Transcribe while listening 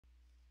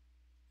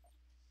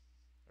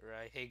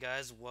Right, hey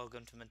guys,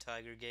 welcome to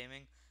Tiger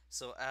Gaming.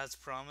 So as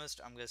promised,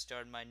 I'm gonna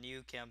start my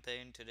new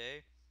campaign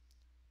today,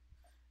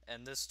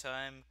 and this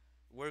time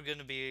we're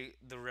gonna be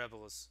the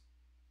rebels,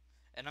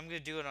 and I'm gonna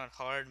do it on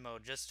hard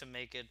mode just to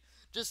make it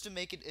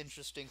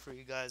interesting for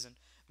you guys, and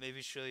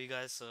maybe show you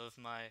guys some of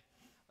my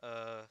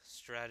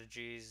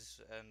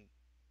strategies and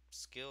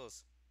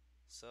skills.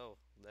 So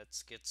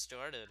let's get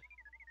started,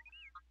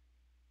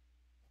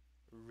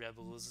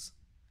 rebels.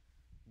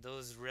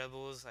 Those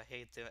rebels, I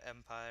hate the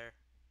Empire.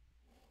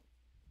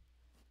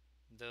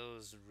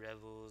 Those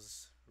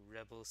rebels,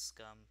 rebel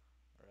scum.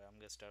 Alright, I'm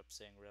gonna start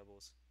saying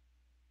rebels.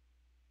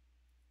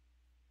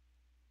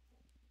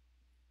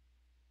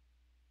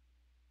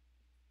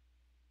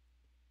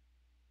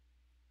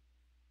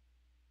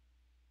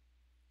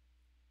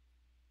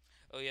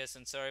 Oh yes,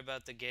 and sorry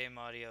about the game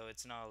audio.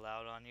 It's not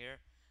allowed on here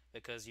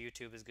because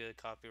YouTube is gonna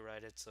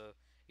copyright it. So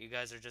you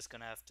guys are just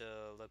gonna have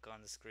to look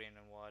on the screen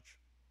and watch.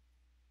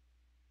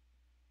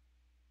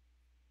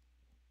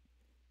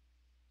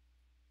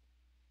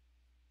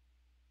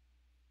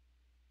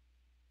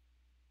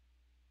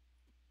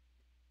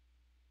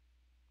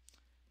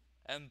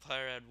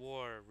 Empire at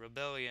war,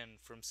 rebellion.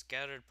 From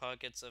scattered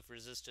pockets of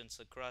resistance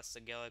across the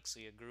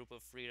galaxy, a group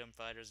of freedom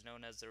fighters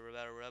known as the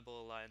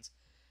Rebel Alliance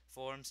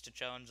forms to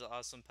challenge the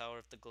awesome power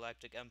of the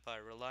Galactic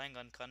Empire. Relying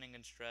on cunning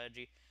and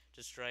strategy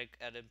to strike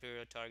at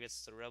Imperial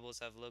targets, the rebels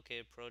have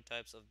located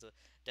prototypes of the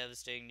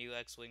devastating new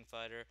X-Wing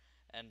fighter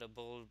and a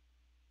bold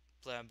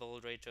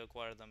ready to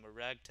acquire them. A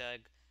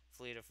ragtag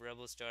fleet of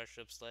rebel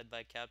starships led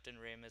by Captain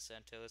Ramus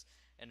Antilles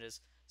and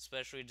his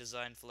specially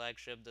designed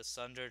flagship, the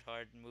Sundered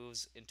Heart,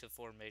 moves into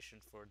formation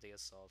for the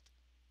assault.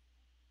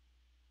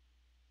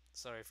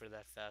 Sorry for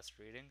that fast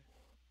reading.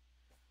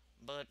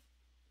 But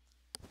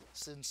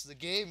since the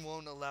game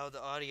won't allow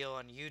the audio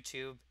on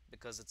YouTube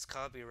because it's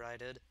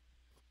copyrighted,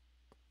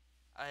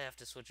 I have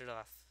to switch it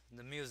off.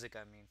 The music,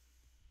 I mean.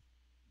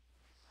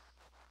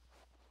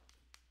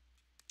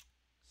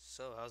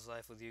 So, how's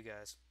life with you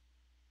guys?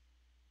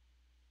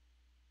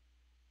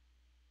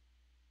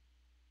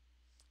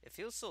 It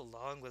feels so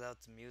long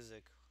without the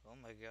music. Oh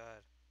my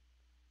god.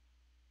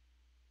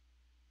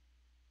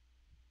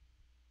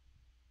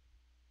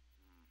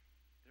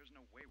 There's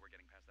no way we're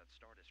getting past that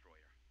Star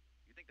Destroyer.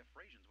 You'd think the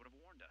Frasians would have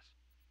warned us.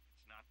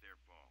 It's not their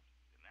fault.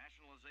 The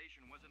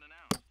nationalization wasn't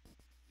announced.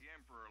 The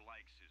Emperor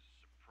likes his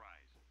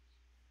surprises.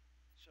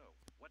 So,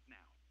 what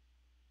now?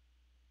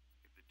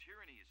 If the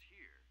tyranny is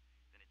here,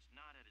 then it's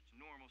not at its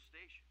normal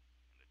station.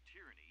 And the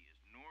tyranny is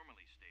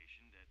normally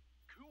stationed at...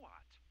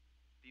 Kuat!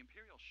 The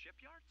Imperial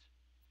shipyards?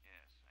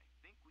 Yes, I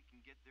think we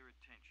can get their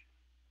attention.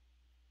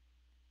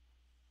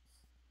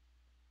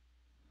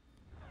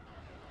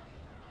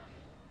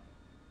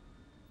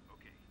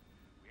 Okay,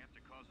 we have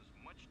to cause as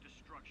much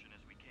destruction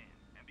as we can,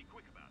 and be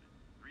quick about it.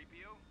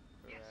 3PO?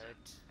 Yes, sir.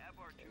 Right. Have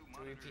R2 Okay,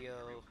 monitor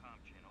Imperial 3PO. comm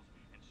channels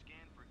and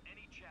scan for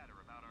any chatter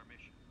about our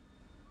mission.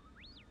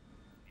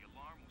 The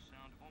alarm will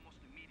sound almost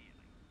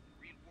immediately.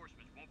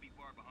 Reinforcements won't be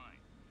far behind.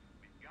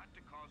 We've got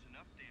to cause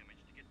enough damage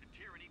to get the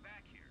tyranny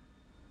back here.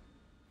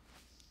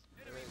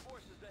 Enemy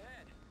forces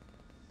ahead.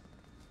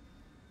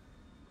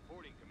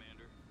 Reporting,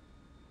 Commander.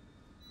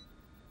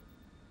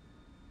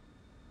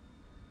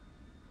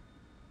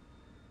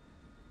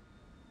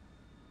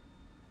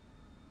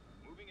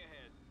 Moving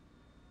ahead.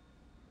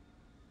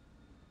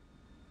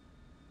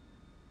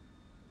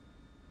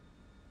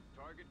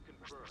 Target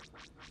confirmed.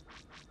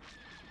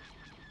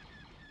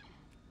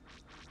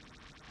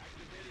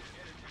 Activating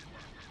energy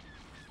pump.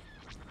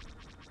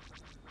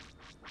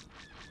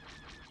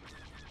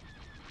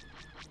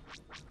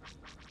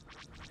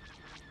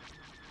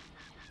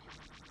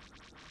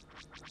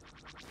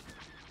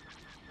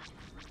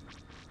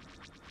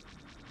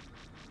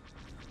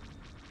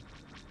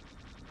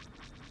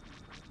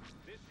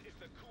 This is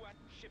the Kuat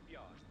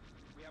shipyard.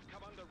 We have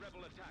come under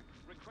rebel attack,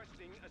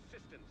 requesting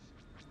assistance.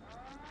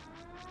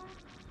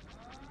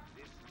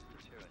 This is the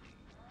tyranny.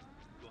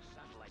 Your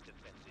satellite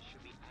defenses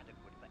should be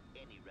adequate for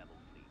any rebel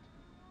fleet.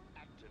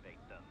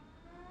 Activate them.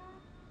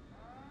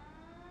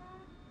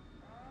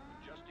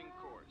 Adjusting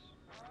course.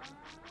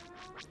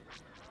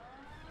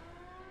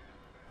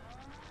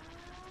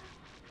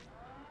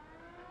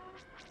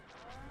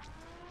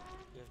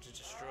 You have to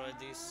destroy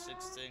these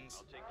 6 things.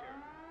 I'll take care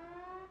of it.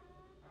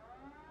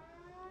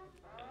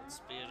 Yeah, let's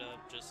speed it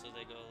up just so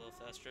they go a little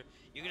faster.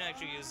 You can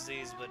actually use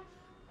these, but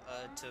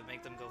to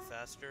make them go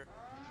faster.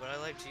 But I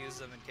like to use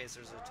them in case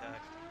there's an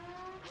attack.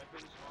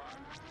 Weapons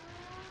armed.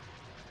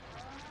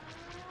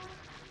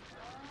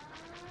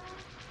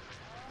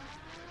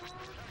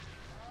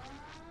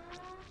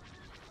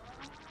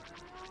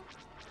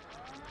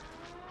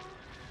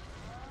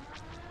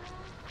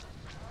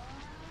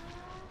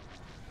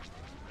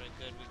 Right,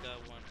 good. We got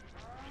one.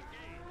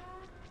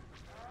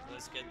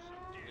 Let's get.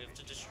 We have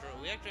to destroy.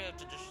 We actually have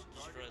to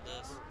destroy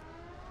this.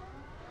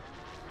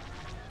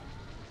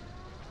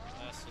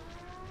 Awesome.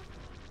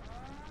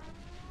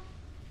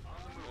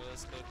 Okay,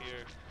 let's go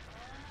here,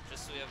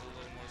 just so we have a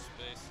little more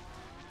space.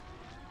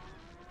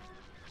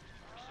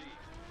 Proceed.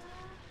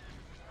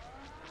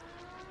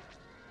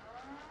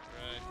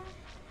 Right.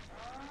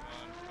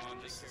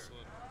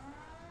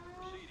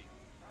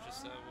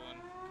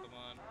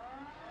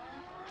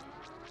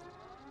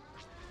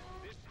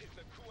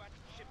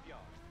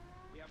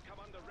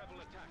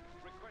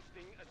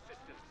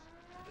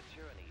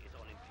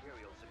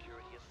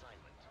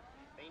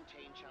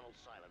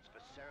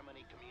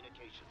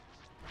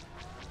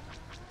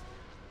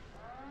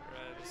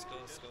 Right, let's go,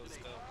 let's go, let's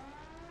go.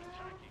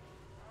 Attacking.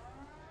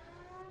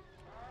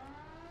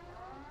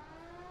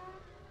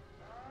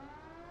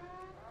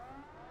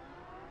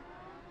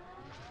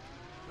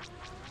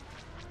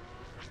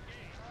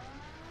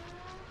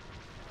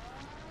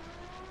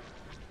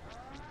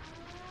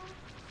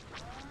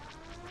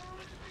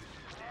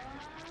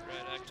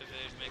 Right,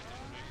 activate, make them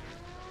weaker.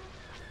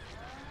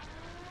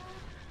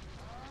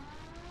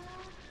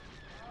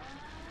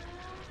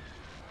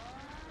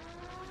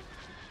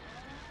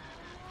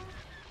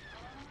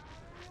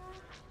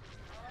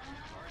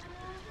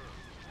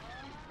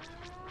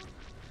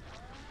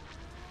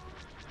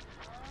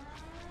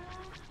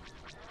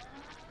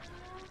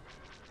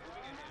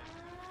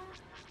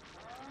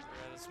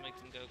 Right, let's make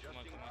them go. Come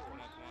on, come on, come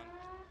on, come on.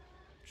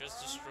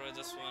 Just destroy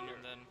this one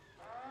and then.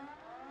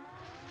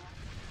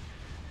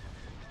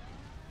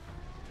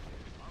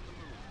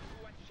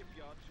 Kuat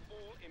shipyard to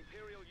all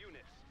Imperial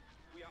units.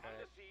 We are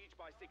under siege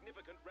by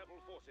significant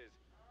rebel forces.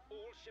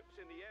 All ships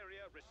in the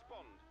area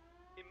respond.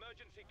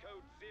 Emergency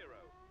code 0.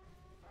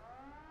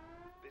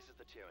 This is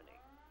the Tyranny,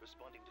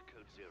 responding to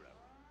Code 0.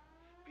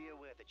 Be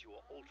aware that you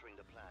are altering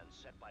the plans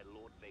set by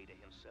Lord Vader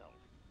himself.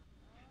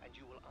 And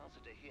you will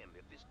answer to him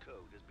if this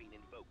code has been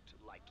invoked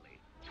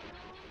lightly.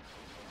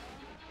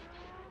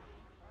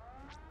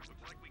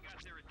 Looks like we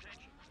got their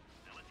attention.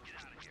 Now let's get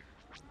out of here.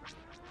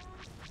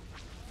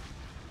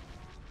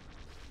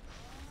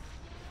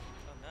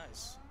 Oh,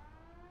 nice.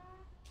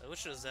 I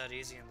wish it was that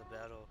easy in the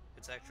battle.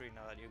 It's actually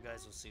not. You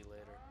guys will see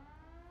later.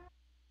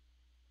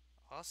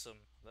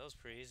 Awesome. That was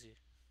pretty easy.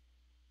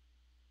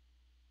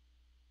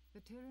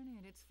 The Tyranny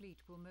and its fleet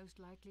will most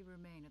likely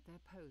remain at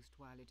their post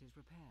while it is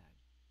repaired.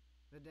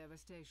 The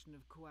devastation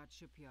of Kuat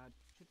shipyard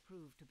should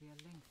prove to be a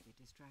lengthy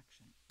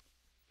distraction.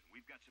 And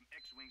we've got some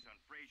X-Wings on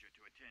Frasier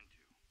to attend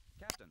to.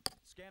 Captain,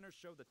 scanners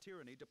show the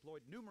Tyranny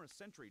deployed numerous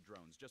sentry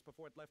drones just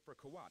before it left for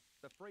Kuat.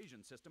 The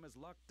Frasian system is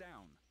locked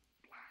down.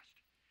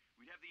 Blast.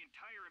 We'd have the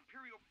entire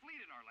Imperial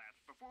fleet in our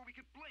laps before we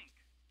could blink.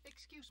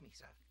 Excuse me,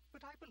 sir,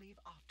 but I believe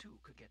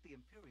R2 could get the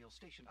Imperial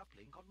station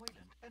uplink on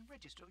Wayland and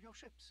register your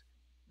ships.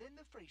 Then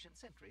the Frasian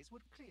sentries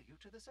would clear you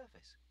to the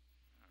surface.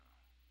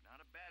 Not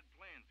a bad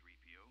plan,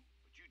 3PO,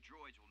 but you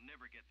droids will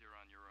never get there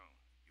on your own.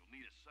 You'll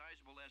need a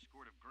sizable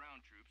escort of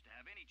ground troops to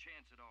have any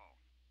chance at all.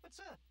 But,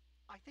 sir,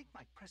 I think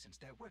my presence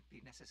there won't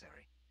be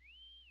necessary.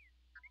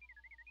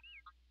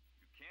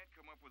 You can't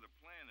come up with a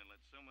plan and let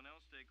someone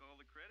else take all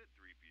the credit,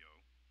 3PO.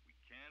 We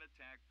can't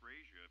attack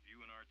Frasier if you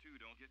and R2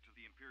 don't get to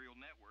the Imperial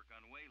network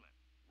on Wayland.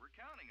 We're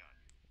counting on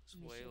you. It's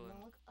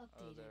Wayland.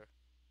 Oh, there.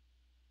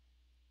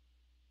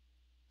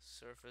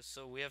 Surface.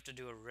 So we have to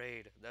do a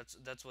raid.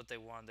 That's what they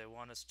want. They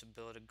want us to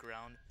build a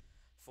ground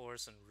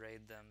force and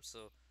raid them.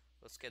 So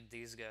let's get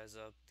these guys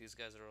up. These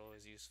guys are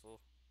always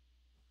useful.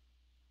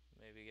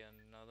 Maybe get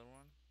another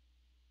one.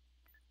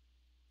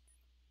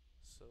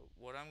 So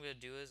what I'm gonna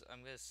do is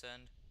I'm gonna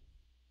send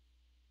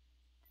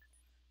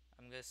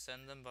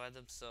them by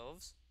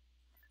themselves,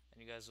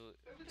 and you guys will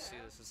see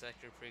this is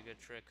actually a pretty good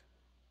trick.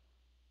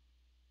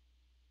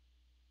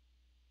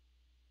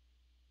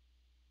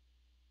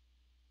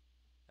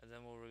 And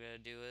then what we're gonna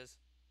do is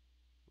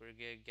we're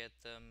gonna get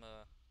them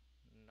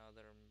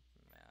another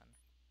man,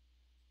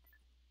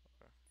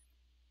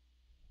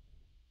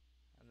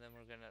 and then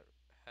we're gonna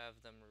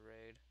have them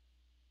raid.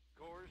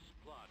 Course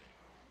plotting.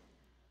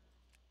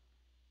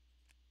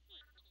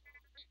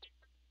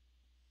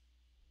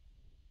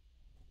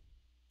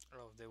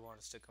 Oh, they want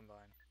us to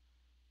combine.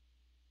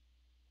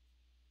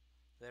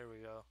 There we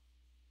go.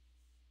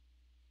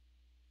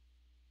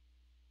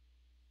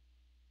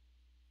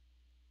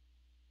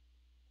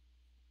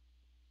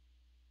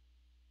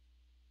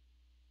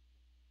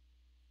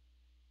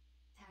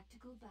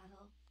 Tactical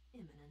battle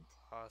imminent.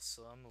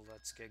 Awesome,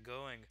 let's get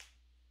going.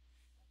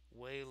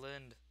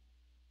 Wayland.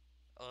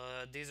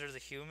 These are the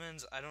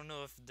humans. I don't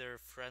know if they're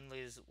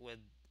friendlies with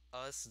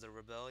us, the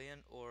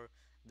rebellion, or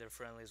they're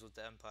friendlies with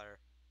the Empire.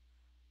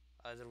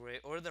 Either way,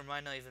 or there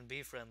might not even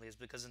be friendlies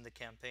because in the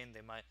campaign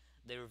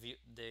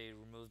they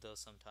remove those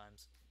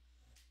sometimes.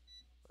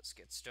 Let's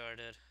get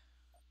started.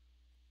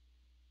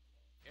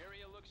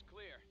 Area looks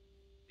clear.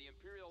 The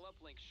Imperial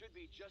uplink should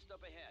be just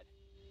up ahead.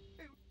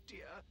 Oh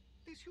dear,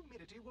 this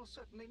humidity will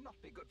certainly not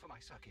be good for my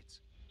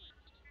circuits.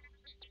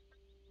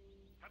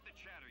 Cut the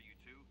chatter, you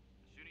two.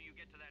 The sooner you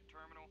get to that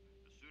terminal,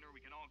 the sooner we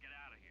can all get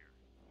out of here.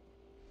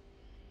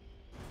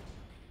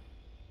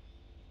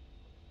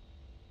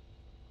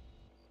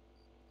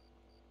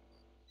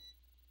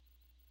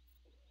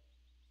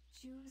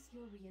 Choose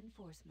your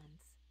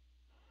reinforcements.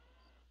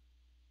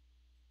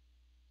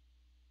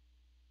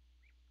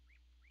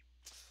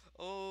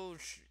 Oh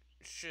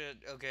shit.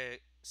 Okay,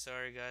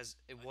 sorry guys.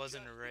 It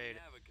wasn't a raid.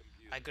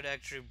 I could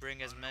actually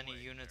bring as many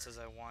units as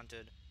I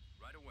wanted,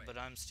 but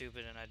I'm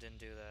stupid and I didn't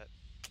do that.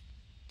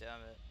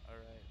 Damn it.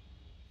 Alright.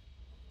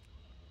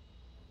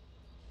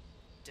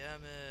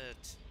 Damn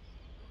it.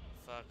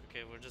 Fuck.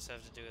 Okay, we'll just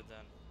have to do it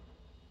then.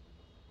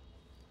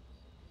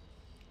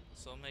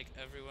 So I'll make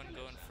everyone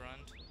go in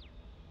front.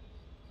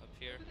 Up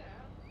here.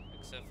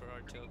 Except for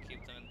R2.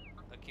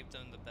 I'll keep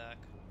them in the back.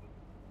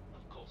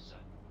 course,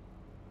 sir.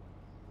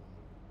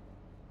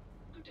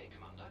 Good day,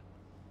 Commander.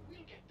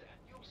 We'll get there.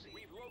 You'll see.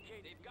 We've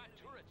located. They've got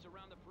turrets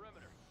around the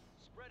perimeter.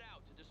 Spread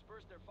out to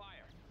disperse their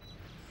fire.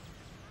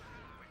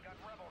 We've got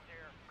rebels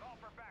here. Call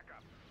for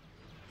backup.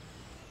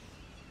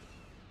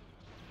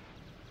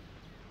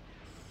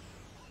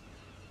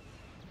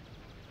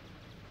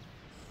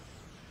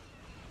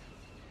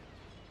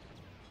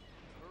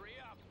 Hurry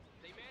up!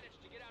 They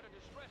managed to get out a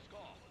distress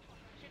call.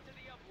 Get to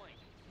the uplink.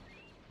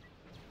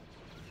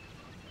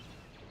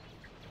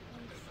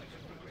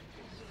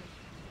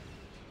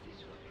 This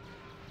way.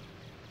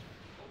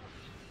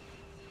 Forward.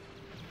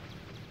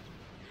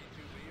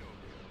 E2B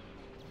over.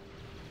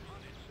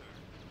 On it, sir.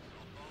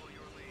 I'll follow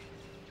your lead.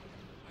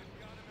 I've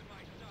got him in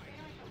my sight.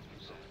 May I help you,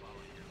 sir? I'll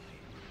follow your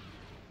lead.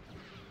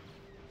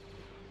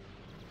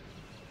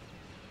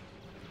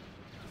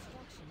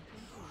 Construction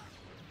complete.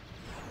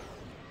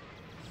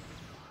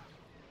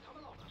 Come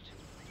along, R2.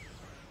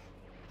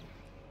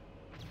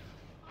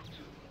 R2,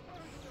 where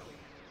are you going?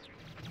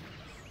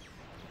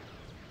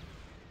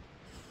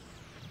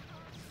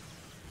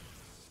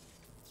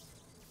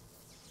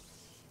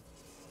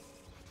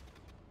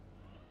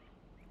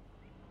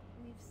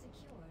 We've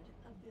secured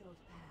a build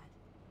pad.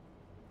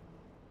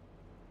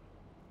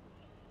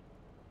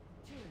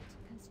 Turret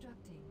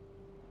constructing.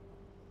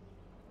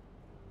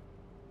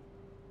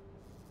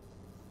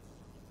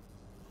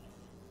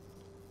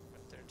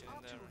 But they're doing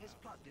R2 that right has now.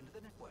 plugged into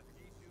the network.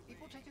 It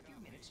will take a few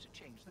minutes to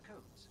change the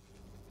codes.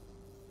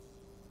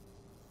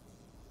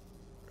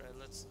 Right,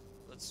 let's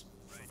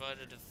provide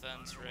a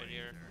defense right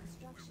here.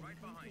 Construction Right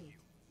behind complete. you.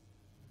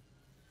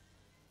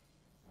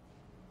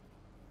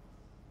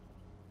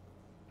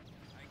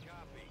 I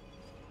copy.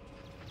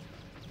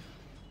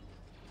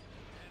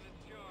 And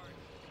it's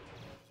charged.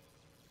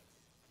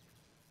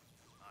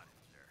 On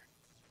it, sir.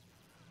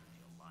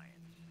 The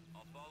Alliance.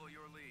 I'll follow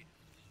your lead.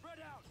 Spread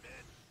out,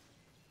 men.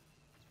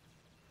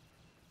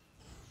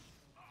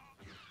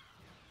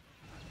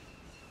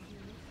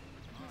 Unit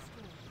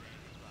destroyed.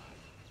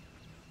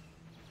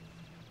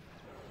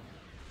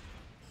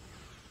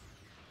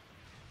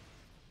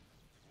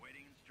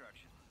 Waiting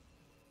instructions.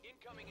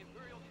 Incoming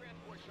Imperial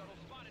transport shuttle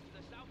spotted to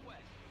the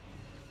southwest.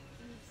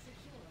 We've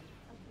secured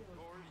a build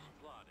Course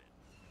pad. plotted.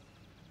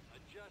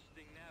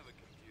 Adjusting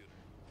Navicomputer.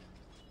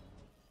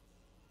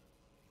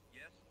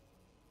 Yes?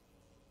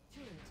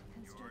 Turret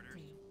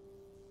constructing.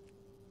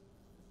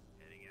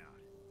 Heading out.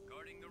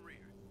 Guarding the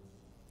rear.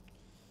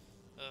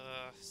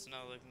 It's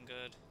not looking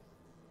good.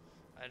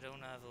 I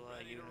don't have a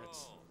lot of Ready to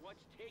units. roll.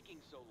 What's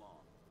taking so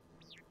long?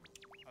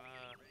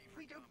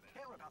 We don't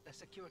care about their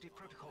security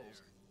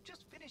protocols.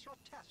 Just finish your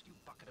task, you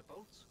bucket of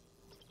bolts.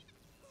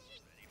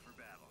 Ready for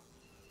battle.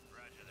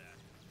 Roger that.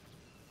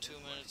 2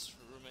 minutes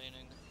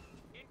remaining.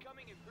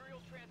 Incoming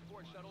Imperial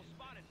transport shuttle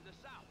spotted to the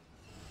south.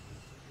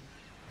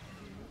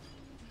 Unit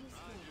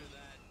Roger destroyed.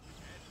 that.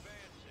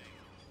 Advancing.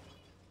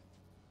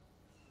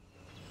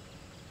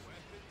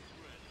 Weapons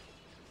ready.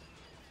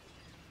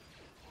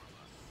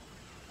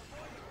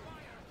 Avoiding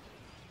fire!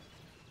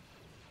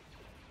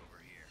 Over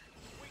here.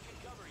 We can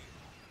cover you.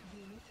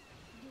 Unit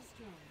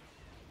destroyed.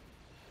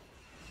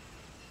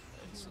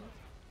 It's, Unit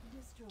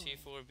destroyed.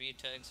 T4B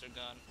tanks are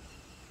gone.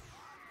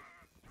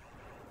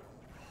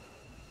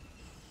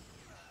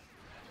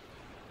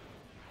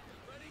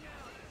 Spreading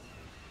out.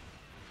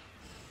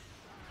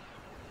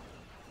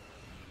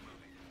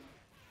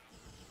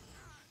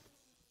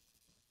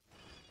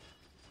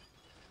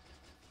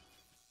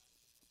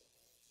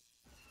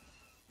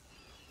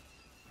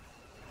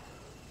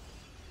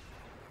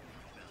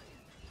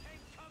 Take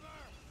cover.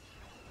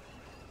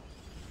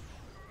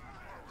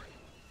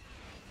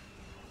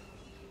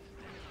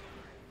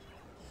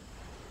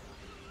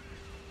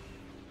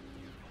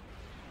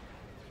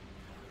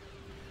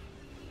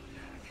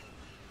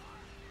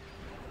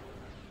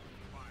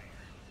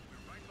 Fire.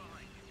 We're right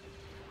behind you.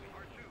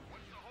 R2,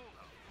 what's the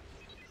holdup?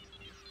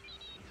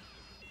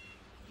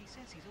 He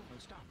says he's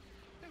almost done.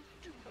 Oh,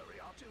 do hurry,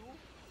 R2.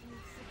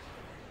 We've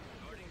secured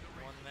Guarding the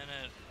rear. 1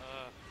 minute.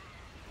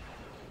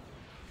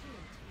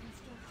 turret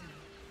constructing.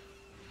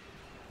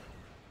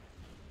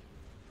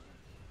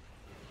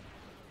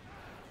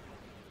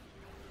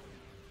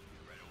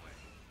 Right away.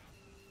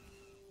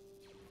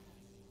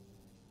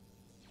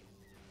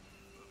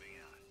 Moving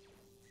out.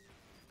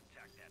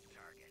 Attack that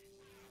target.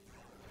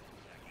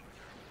 Attacking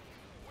target.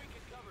 We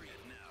can cover you.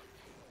 Heading out.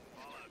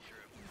 All out,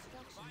 troops.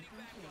 Construction Fighting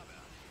back complete.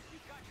 up.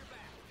 We've got your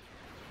back.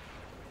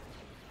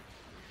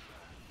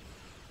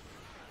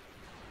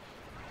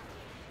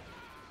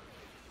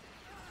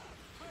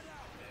 Spread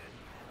out.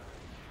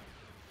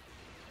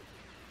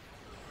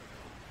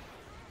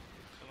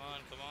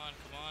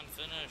 Come on,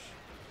 finish.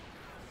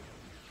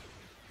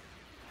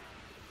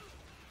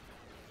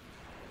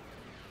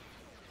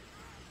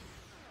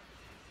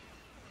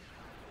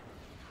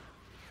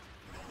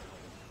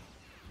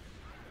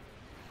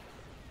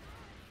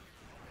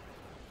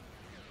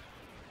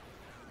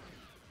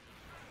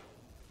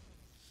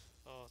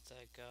 Oh,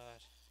 thank God.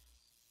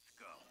 Let's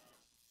go.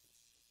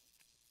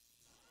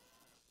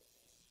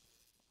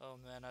 Oh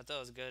man, I thought I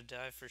was gonna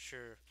die for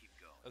sure. Keep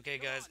going. Okay,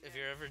 guys, if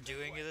you're ever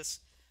doing this,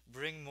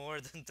 bring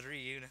more than 3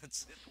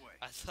 units. This way.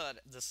 I thought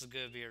this was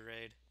gonna be a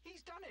raid.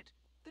 He's done it!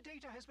 The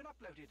data has been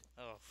uploaded.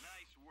 Oh,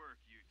 Nice work,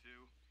 you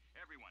two.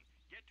 Everyone,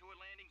 get to a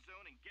landing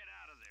zone and get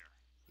out of there.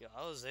 yeah,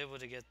 I was able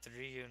to get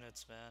 3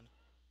 units, man.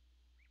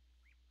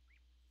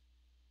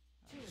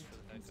 Just for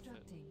the heck of it.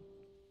 Constructing.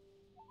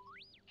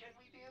 Can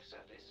we be of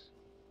service?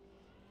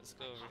 Let's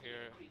go over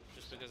here,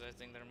 just because I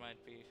think there might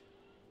be.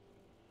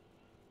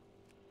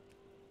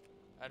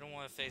 I don't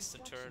want to face the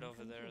turret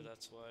over there,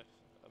 that's why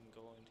I'm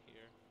going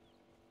here.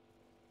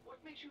 What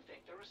makes you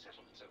think there are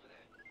settlements over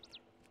there?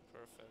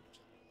 Perfect.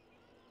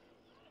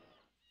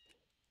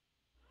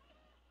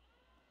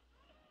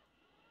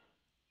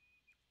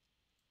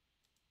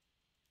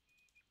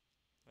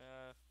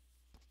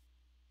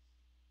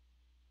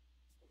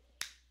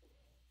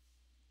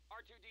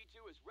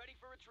 R2-D2 is ready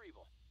for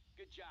retrieval.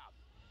 Good job.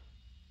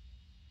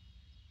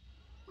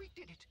 We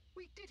did it!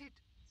 We did it!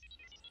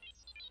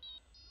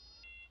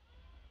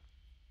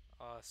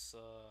 Awesome.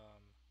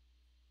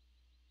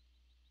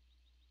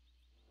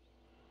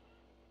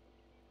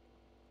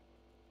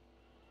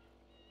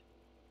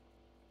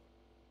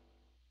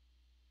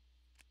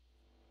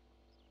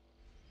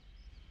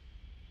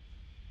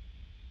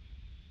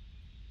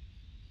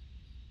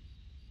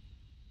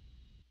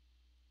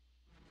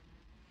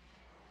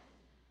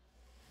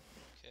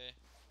 Okay.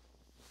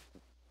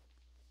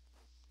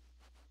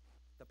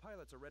 The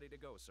pilots are ready to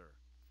go, sir.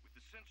 With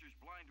the sensors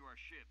blind to our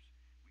ships,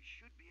 we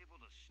should be able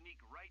to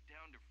sneak right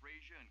down to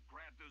Freysia and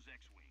grab those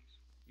X-Wings.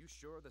 You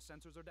sure the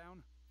sensors are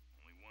down?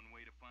 Only one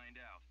way to find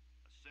out.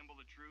 Assemble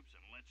the troops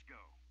and let's go.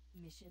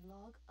 Mission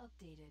log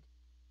updated.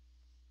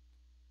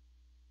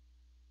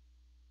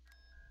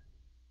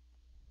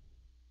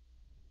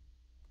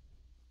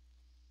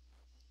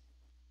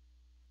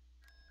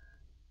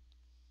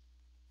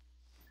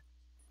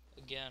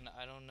 Again,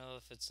 I don't know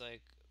if it's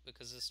like,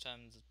 because this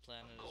time the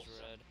planet is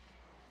red.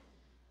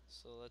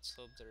 So let's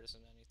hope there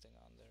isn't anything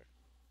on there.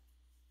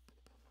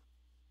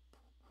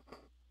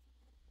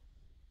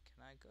 Can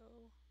I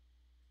go?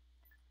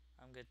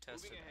 I'm good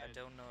tested. I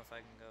don't know if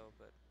I can go,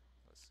 but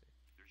let's see.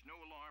 There's no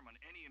alarm on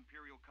any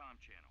Imperial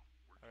comm channel.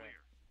 We're Alright. clear.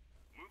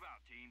 Move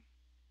out, team.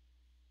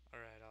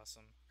 Alright,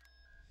 awesome.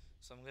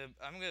 So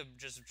I'm gonna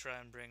just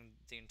try and bring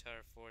the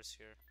entire force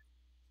here.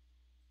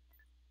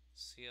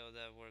 See how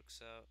that works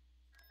out.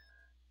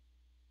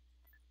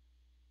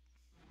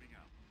 Moving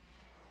out.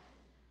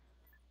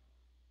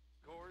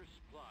 Course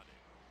plotted.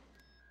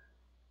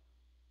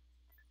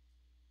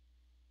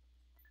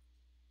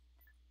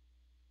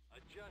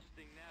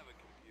 Adjusting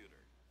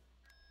navicomputer.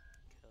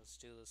 Okay, let's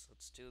do this.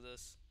 Let's do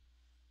this.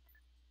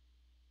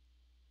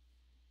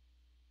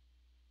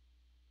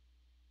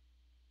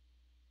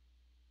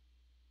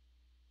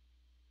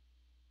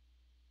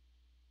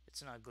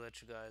 It's not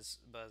glitch, guys,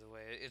 by the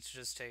way. It's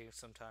just taking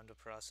some time to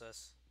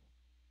process.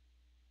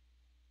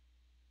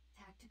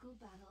 Tactical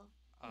battle.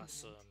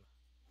 Awesome.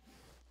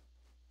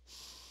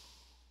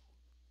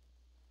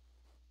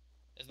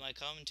 If my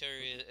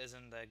commentary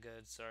isn't that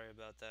good, sorry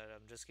about that.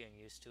 I'm just getting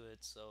used to it,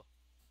 so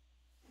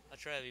I'll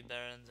try to be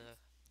better in the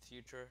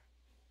future.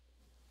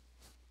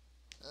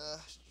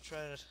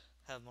 Try to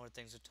have more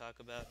things to talk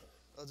about.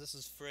 Oh, this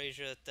is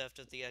Freysia, Theft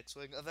of the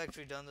X-Wing. I've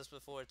actually done this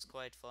before. It's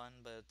quite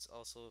fun, but it's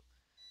also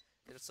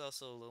a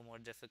little more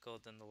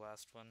difficult than the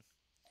last one.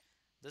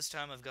 This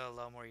time I've got a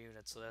lot more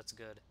units, so that's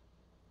good.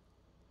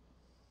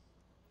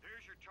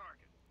 There's your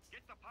target.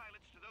 Get the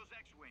pilots to those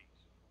X-Wings.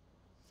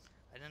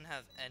 I didn't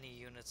have any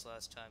units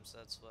last time, so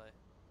that's why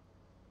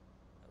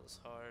it was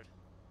hard.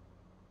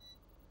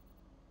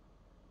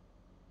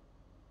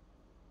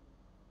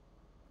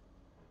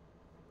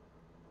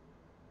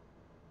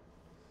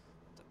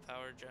 The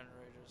power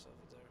generators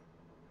over there.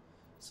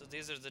 So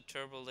these are the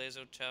turbo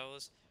laser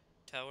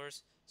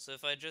towers. So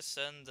if I just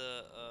send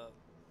the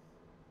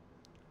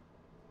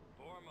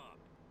Form up.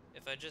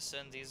 if I just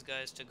send these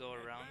guys to go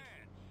around.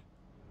 Advance.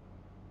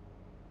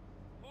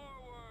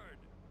 Forward.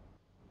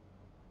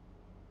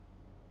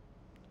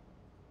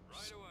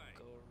 Right away.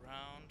 Go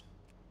around.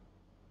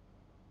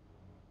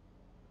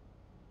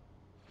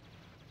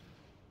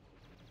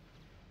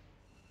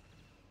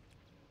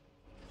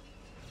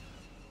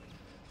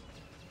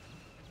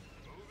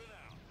 Move it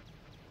out.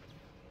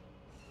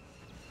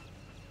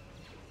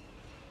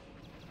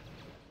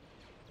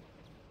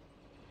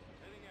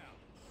 Heading out.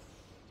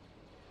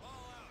 All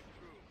out,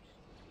 troops.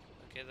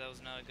 Okay, that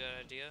was not a good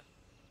idea.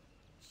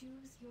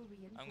 Choose your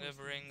reinforcements. I'm gonna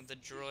bring the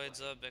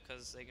droids up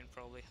because they can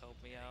probably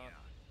help me out.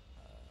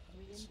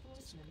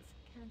 Reinforcements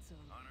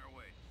cancelled. On our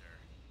way, sir.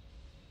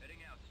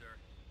 Heading out, sir.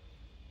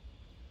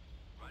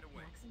 Right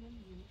away. Maximum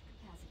unit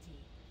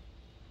capacity.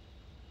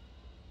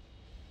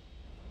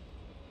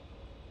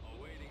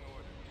 Awaiting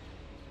orders.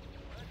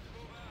 Let's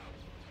move out.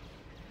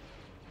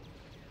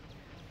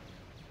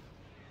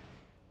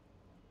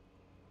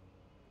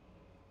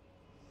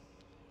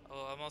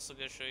 Oh, I'm also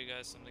gonna show you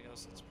guys something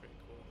else that's pretty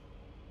cool.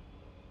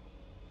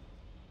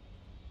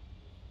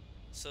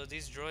 So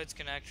these droids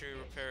can actually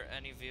repair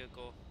any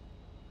vehicle.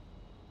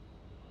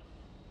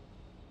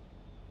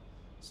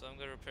 So I'm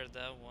gonna repair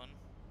that one.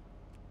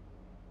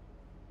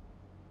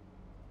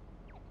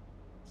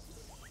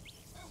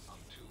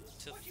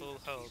 to full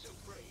health.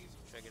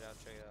 Check it out,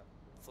 check it out.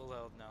 Full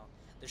health now.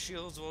 The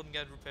shields won't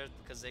get repaired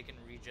because they can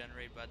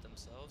regenerate by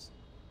themselves.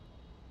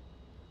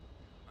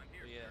 I'm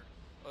here, Yeah. sir.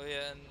 Oh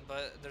yeah,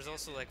 but there's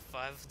also like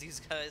 5 of these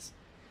guys,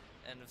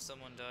 and if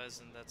someone dies,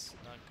 then that's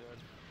not good.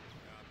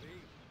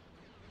 Copy.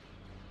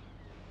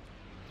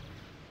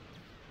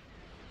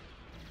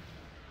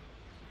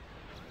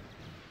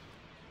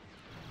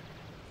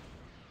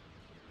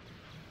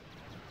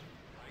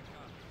 I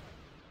copy.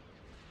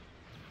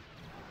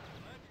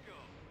 Let's go.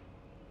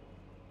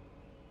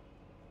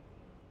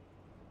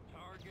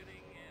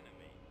 Targeting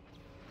enemy.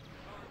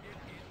 Target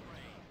in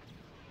range.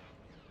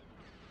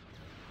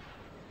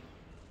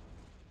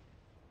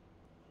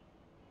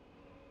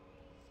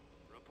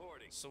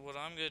 Reporting. So what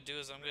I'm gonna do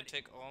is I'm gonna Ready.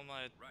 take all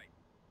my Right.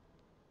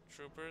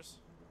 troopers.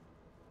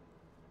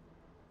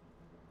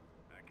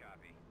 I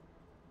copy.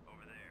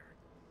 Over there.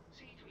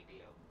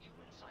 C-3PO,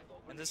 human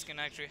cyborg. And this can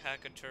actually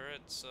hack a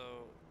turret,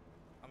 so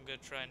I'm gonna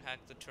try and hack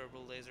the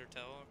turbo laser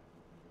tower.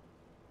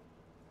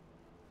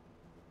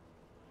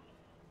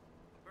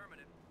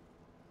 Affirmative.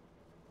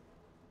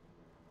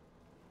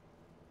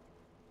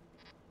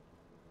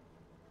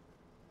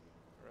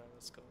 Alright,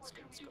 let's go, let's What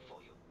go, can we let's do go.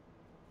 for you?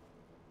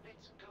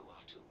 Let's go,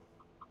 R2.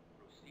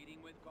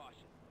 Proceeding with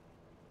caution.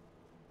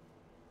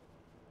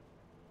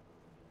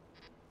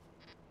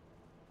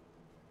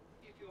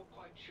 If you're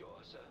quite sure,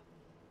 sir.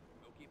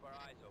 We'll keep our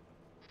eyes open.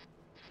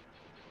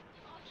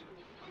 R2,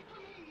 wait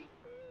for me!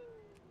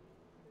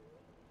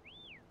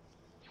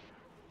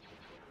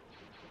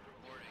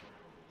 Reporting.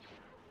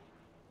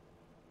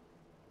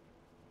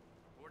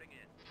 Reporting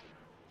in.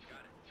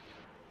 Got it.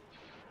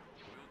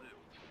 Will do.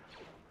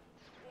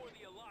 For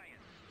the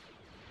Alliance.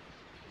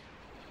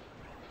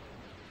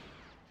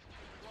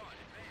 Squad,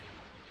 advance.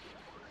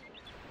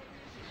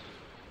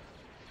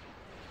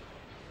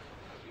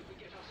 How did we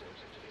get ourselves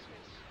into this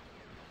mess?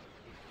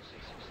 If you say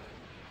so, sir.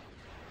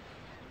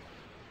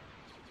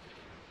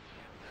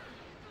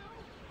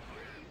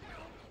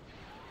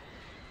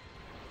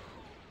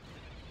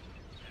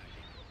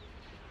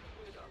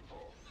 We're done for.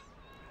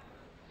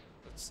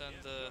 Let's send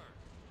Yes, the sir.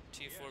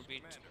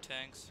 T4B Yes, Commander.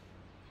 tanks.